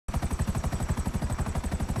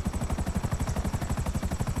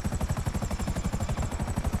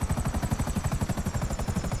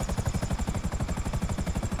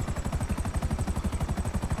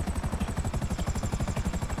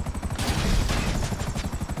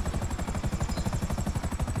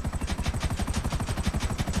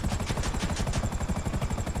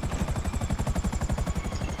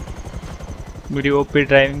Video OP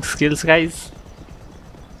driving skills, guys.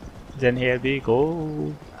 Then here we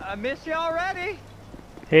go. I miss you already.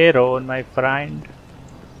 Hey Ron, my friend.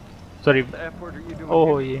 Sorry. The F word are you doing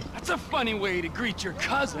Oh here? yeah. That's a funny way to greet your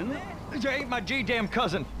cousin. You ain't my G-damn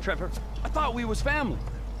cousin, Trevor. I thought we was family.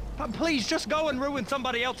 Please, just go and ruin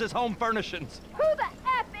somebody else's home furnishings. Who the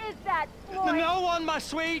F is that, Floyd? No one, my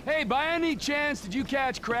sweet. Hey, by any chance, did you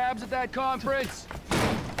catch crabs at that conference?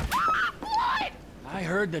 Floyd! I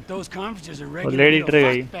heard that those conferences are lady regular डर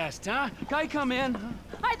गई. fuck fest, huh? Guy, come in.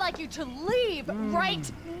 I'd like you to leave right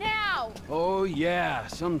now. Oh, yeah,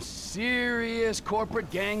 some serious corporate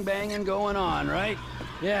gangbanging going on, right?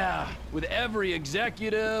 Yeah, with every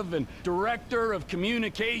executive and director of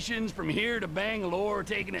communications from here to Bangalore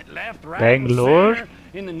taking it left, right, and Bangalore? center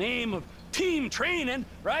in the name of team training,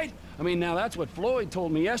 right? I mean, now that's what Floyd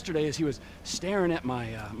told me yesterday as he was staring at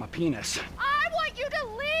my penis. I want you to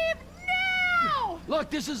leave now!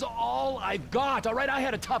 Look, this is all I've got, all right? I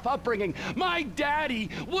had a tough upbringing. My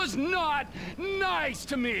daddy was not nice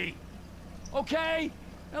to me, okay?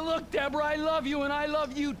 Now look, Deborah, I love you, and I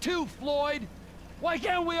love you too, Floyd. Why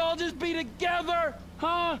can't we all just be together,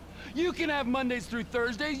 huh? You can have Mondays through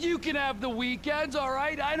Thursdays, you can have the weekends, all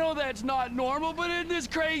right? I know that's not normal, but in this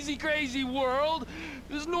crazy, crazy world,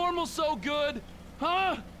 is normal so good,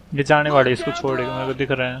 huh? ये जाने वाले इसको छोड़ेगा मेरे को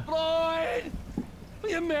दिख रहा है. Floyd,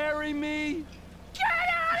 will you marry me? Get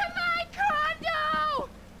out of my condo!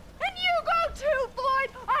 And you go too, Floyd!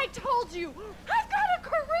 I told you! I've got a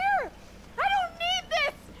career! I don't need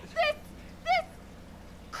this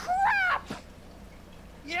crap!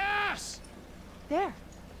 Yes! There.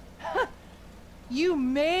 You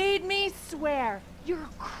made me swear. You're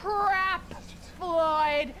crap,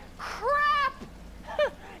 Floyd. Crap!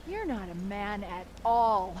 You're not a man at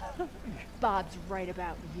all. Bob's right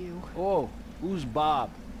about you. Oh, who's Bob?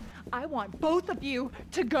 I want both of you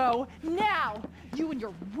to go now. You and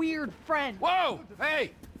your weird friend. Whoa!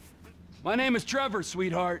 Hey! My name is Trevor,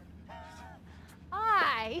 sweetheart.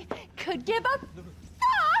 I could give a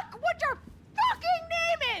fuck what your fucking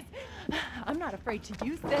name is. I'm not afraid to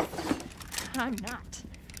use this. I'm not.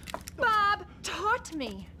 Bob taught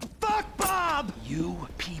me. Fuck Bob! You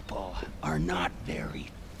people are not very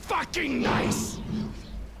fucking nice!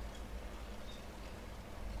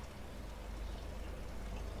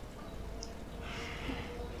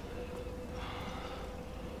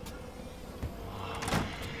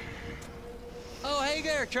 Oh, hey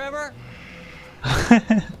there, Trevor.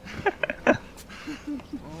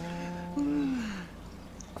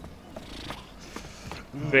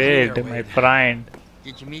 Wait, my friend.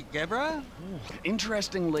 Did you meet Deborah?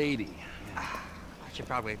 Interesting lady. I should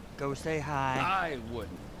probably go say hi. I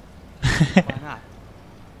wouldn't. Why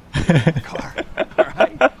not? Car. All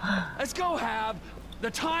right? Let's go have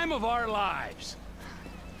the time of our lives.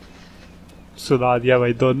 सुला दिया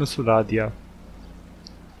भाई दोनों सुला दिया.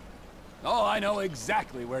 Oh, I know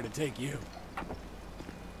exactly where to take you.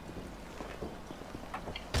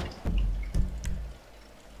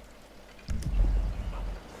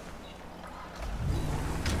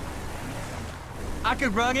 I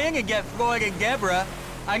could run in and get Floyd and Deborah.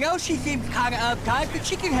 I know she seems kind of uptight, but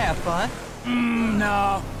she can have fun.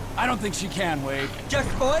 No, I don't think she can, Wade. Just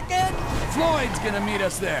Floyd then? Floyd's gonna meet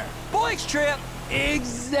us there. Boys trip.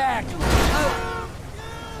 Exactly. Oh.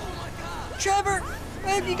 Trevor,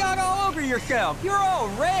 what have you got all over yourself? You're all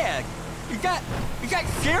red. You got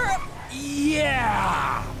syrup?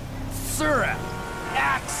 Yeah! Syrup.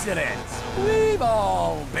 Accidents. We've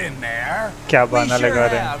all been there. क्या We बहाना sure लगा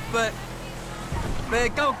रहे हैं. have, but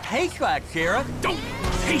it don't taste like syrup. Don't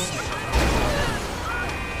taste me.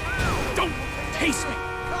 Don't taste me.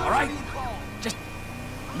 All right? Just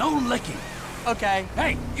no licking. Okay,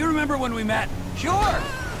 Hey, you remember when we met? sure.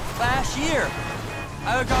 Last year,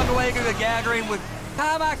 I was on the way to the gathering with.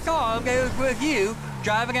 Time I saw him, it was with you,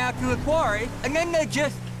 driving out to a quarry, and then they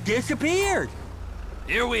just disappeared.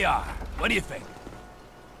 Here we are. What do you think?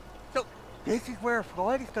 So, this is where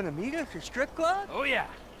Floyd is gonna meet us at strip club? Oh, yeah.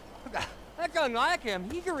 That's unlike him.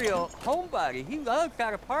 He's a real homebody. He loves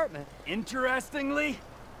that apartment. Interestingly,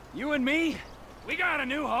 you and me, we got a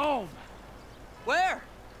new home. Where?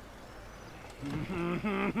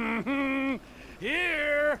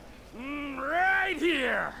 Here. Right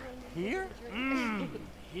here. Here?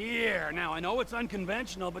 Here. Now, I know it's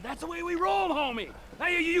unconventional, but that's the way we roll, homie.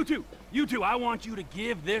 Hey, you two. You two, I want you to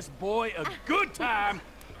give this boy a good time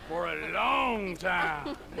for a long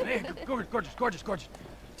time. Hey, gorgeous.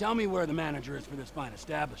 Tell me where the manager is for this fine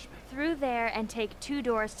establishment. Through there and take 2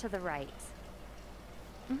 doors to the right.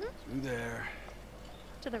 Through there.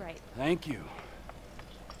 To the right. Thank you.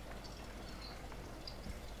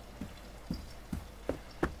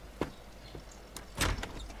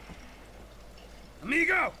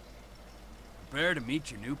 go. Prepare to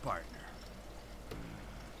meet your new partner.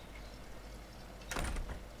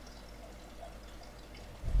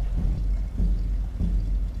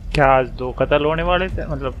 क्या आज 2 कत्ल होने वाले थे,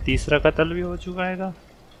 मतलब तीसरा कत्ल भी हो चुका है।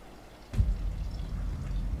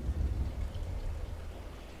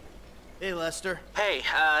 Hey, Lester. Hey,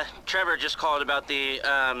 Trevor just called about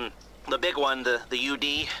the big one, the UD.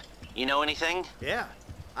 You know anything? Yeah,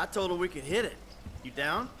 I told him we could hit it. You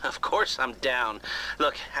down? Of course I'm down.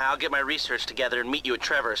 Look, I'll get my research together and meet you at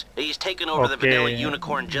Trevor's. He's taking over the Vanilla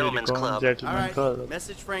Unicorn Gentlemen's Club. All right,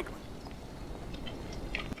 message Franklin.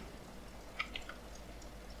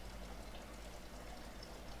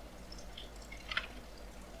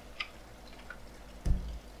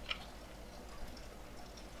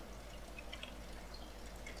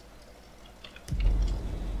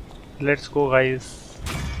 Let's go guys.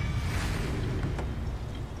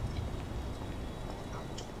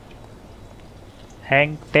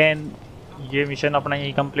 Hang 10 ये mission अपना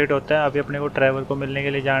यही complete होता है। अभी अपने को Trevor को मिलने के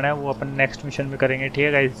लिए जाना है, वो अपन नेक्स्ट मिशन में करेंगे। ठीक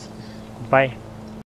है गाइस, बाय।